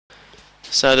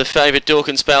So the favourite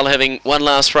Dawkins Bale having one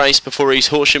last race before his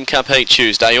Horsham Cup Heat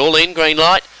Tuesday. All in, green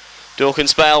light.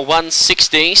 Dawkins Bale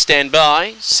 160, stand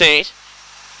by, set.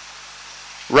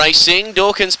 Racing,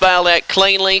 Dawkins Bale out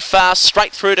cleanly, fast,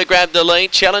 straight through to grab the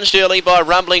lead. Challenged early by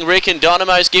Rumbling Rick and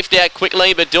Dynamo's Gift out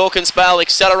quickly, but Dawkins Bale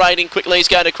accelerating quickly. He's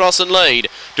going to cross and lead.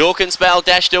 Dawkins Bale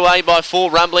dashed away by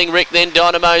 4, Rumbling Rick, then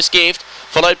Dynamo's Gift.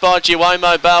 Followed by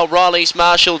Duomo Bale, Riley's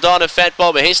Marshall, Donna Fat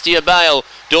Bob, Hestia Bale.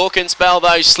 Dawkins Bale,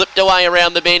 though, slipped away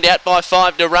around the bend, out by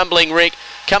 5 to Rumbling Rick.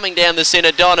 Coming down the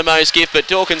centre, Dynamo's Gift, but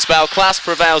Dawkins Bale, class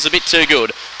prevails a bit too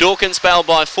good. Dawkins Bale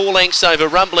by 4 lengths over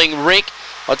Rumbling Rick.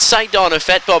 I'd say Donna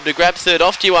Fat Bob to grab third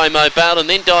off Duomo Bale, and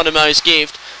then Dynamo's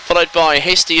Gift, followed by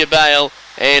Hestia Bale,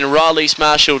 and Riley's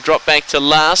Marshall drop back to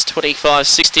last,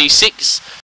 25.66.